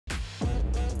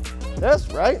That's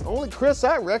right, only Chris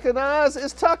I recognize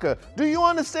is Tucker. Do you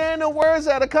understand the words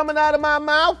that are coming out of my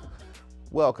mouth?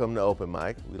 Welcome to Open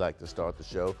Mic. We like to start the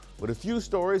show with a few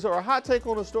stories or a hot take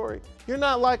on a story you're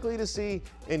not likely to see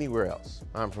anywhere else.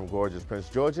 I'm from gorgeous Prince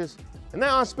George's, and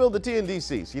now I spilled the tea in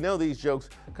DC. So you know these jokes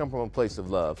come from a place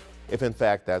of love, if in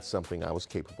fact that's something I was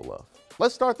capable of.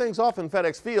 Let's start things off in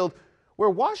FedEx Field, where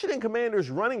Washington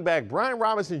Commanders running back Brian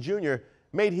Robinson Jr.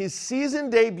 made his season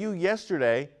debut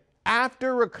yesterday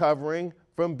after recovering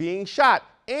from being shot.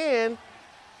 And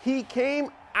he came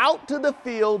out to the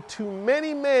field to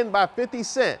Many Men by 50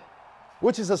 Cent,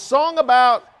 which is a song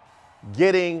about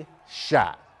getting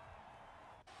shot.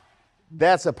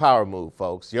 That's a power move,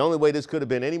 folks. The only way this could have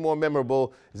been any more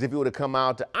memorable is if he would have come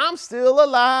out to I'm still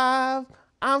alive,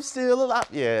 I'm still alive.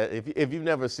 Yeah, if you've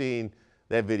never seen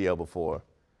that video before,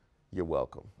 you're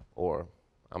welcome, or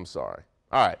I'm sorry.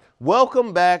 All right,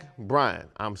 welcome back, Brian.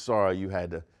 I'm sorry you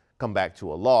had to come back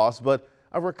to a loss, but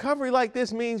a recovery like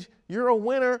this means you're a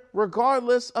winner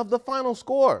regardless of the final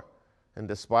score. And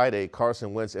despite a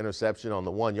Carson Wentz interception on the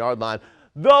 1 yard line,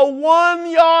 the 1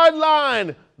 yard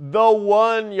line, the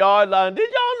 1 yard line. Did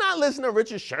y'all not listen to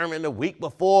Richard Sherman the week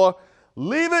before?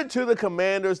 Leave it to the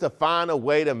Commanders to find a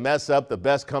way to mess up the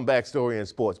best comeback story in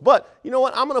sports. But you know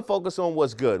what? I'm going to focus on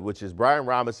what's good, which is Brian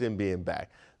Robinson being back.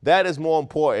 That is more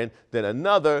important than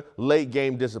another late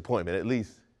game disappointment. At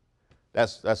least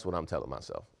that's what I'm telling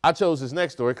myself. I chose this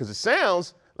next story because it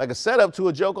sounds like a setup to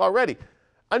a joke already.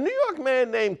 A New York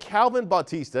man named Calvin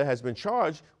Bautista has been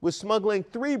charged with smuggling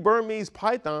 3 Burmese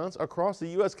pythons across the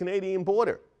U.S.-Canadian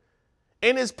border.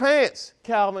 In his pants.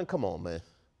 Calvin, come on, man.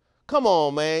 Come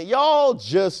on, man. Y'all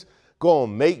just gonna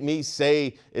make me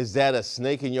say, is that a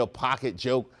snake in your pocket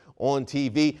joke on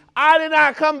TV? I did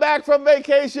not come back from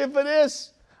vacation for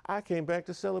this. I came back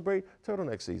to celebrate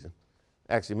turtleneck season.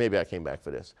 Actually, maybe I came back for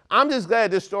this. I'm just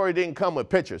glad this story didn't come with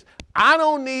pictures. I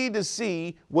don't need to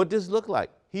see what this looked like.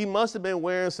 He must have been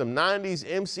wearing some 90s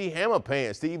MC Hammer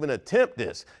pants to even attempt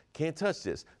this. Can't touch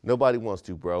this. Nobody wants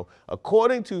to, bro.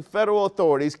 According to federal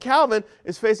authorities, Calvin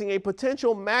is facing a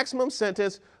potential maximum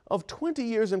sentence of 20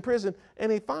 years in prison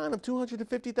and a fine of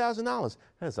 $250,000.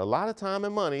 That's a lot of time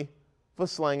and money for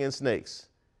slanging snakes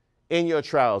in your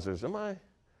trousers. Am I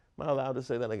allowed to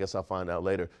say that? I guess I'll find out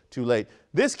later. Too late.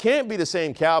 This can't be the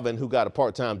same Calvin who got a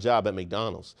part-time job at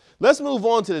McDonald's. Let's move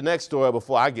on to the next story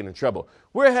before I get in trouble.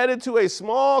 We're headed to a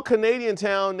small Canadian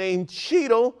town named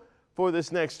Cheeto for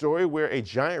this next story, where a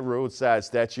giant roadside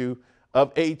statue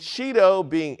of a Cheeto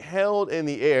being held in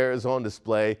the air is on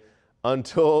display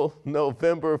until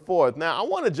November 4th. Now, I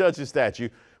want to judge the statue,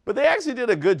 but they actually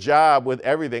did a good job with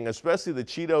everything, especially the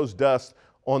Cheetos dust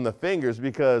on the fingers,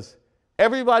 because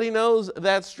everybody knows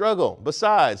that struggle.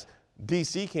 Besides,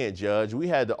 DC can't judge. We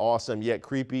had the awesome yet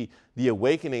creepy The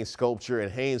Awakening sculpture in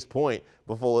Haynes Point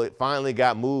before it finally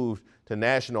got moved to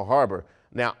National Harbor.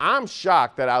 Now, I'm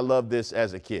shocked that I loved this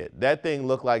as a kid. That thing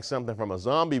looked like something from a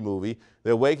zombie movie.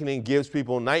 The Awakening gives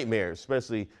people nightmares,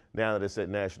 especially now that it's at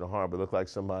National Harbor. It looked like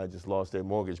somebody just lost their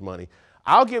mortgage money.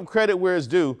 I'll give credit where it's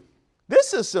due.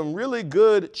 This is some really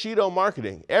good Cheeto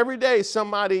marketing. Every day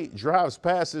somebody drives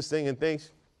past this thing and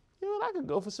thinks, you know what, I could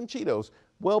go for some Cheetos.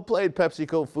 Well played,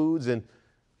 PepsiCo Foods, and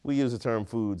we use the term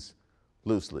foods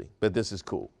loosely, but this is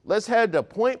cool. Let's head to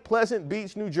Point Pleasant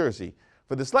Beach, New Jersey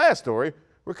for this last story,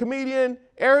 where comedian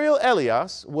Ariel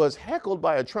Elias was heckled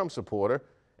by a Trump supporter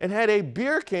and had a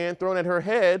beer can thrown at her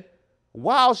head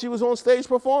while she was on stage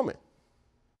performing.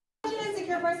 I'm such an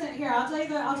insecure person. Here, I'll tell you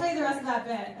the rest of that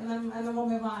bit, and then we'll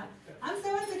move on. I'm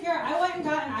so insecure. I went and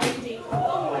got an IUD.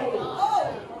 Oh my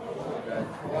God. Okay.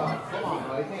 Yeah, come on,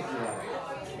 buddy. Can't do that.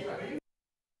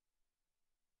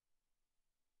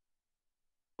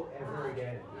 Ever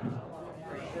again.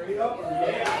 Straight up.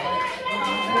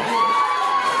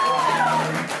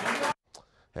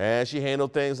 And she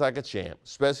handled things like a champ,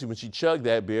 especially when she chugged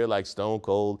that beer like Stone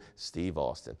Cold Steve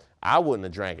Austin. I wouldn't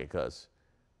have drank it because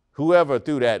whoever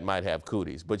threw that might have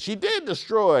cooties. But she did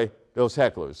destroy those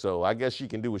hecklers, so I guess she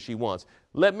can do what she wants.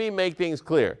 Let me make things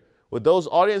clear. What those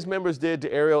audience members did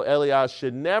to Ariel Elias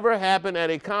should never happen at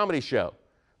a comedy show,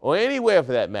 or anywhere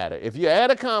for that matter. If you're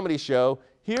at a comedy show,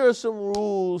 here are some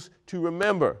rules to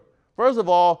remember. First of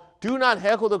all, do not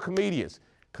heckle the comedians,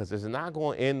 because it's not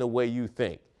going to end the way you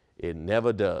think. It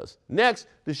never does. Next,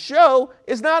 the show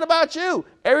is not about you.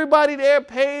 Everybody there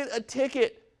paid a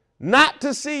ticket not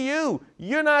to see you.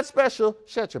 You're not special.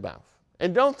 Shut your mouth.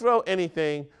 And don't throw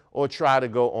anything or try to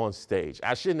go on stage.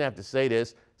 I shouldn't have to say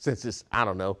this since it's, I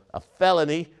don't know, a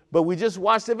felony, but we just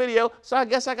watched the video, so I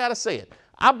guess I got to say it.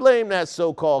 I blame that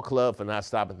so-called club for not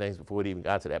stopping things before it even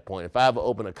got to that point. If I ever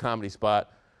open a comedy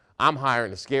spot, I'm hiring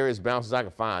the scariest bouncers I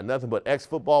can find. Nothing but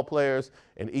ex-football players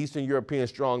and Eastern European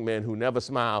strongmen who never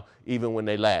smile even when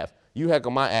they laugh. You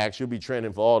heckle my act, you'll be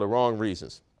trending for all the wrong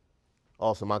reasons.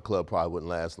 Also, my club probably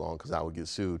wouldn't last long because I would get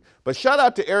sued. But shout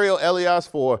out to Ariel Elias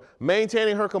for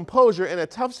maintaining her composure in a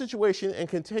tough situation and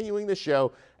continuing the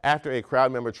show after a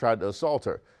crowd member tried to assault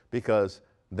her, because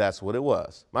that's what it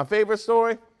was. My favorite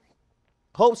story?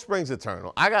 Hope springs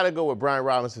eternal. I got to go with Brian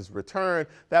Rollins' return.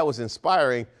 That was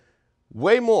inspiring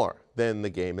way more than the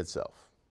game itself.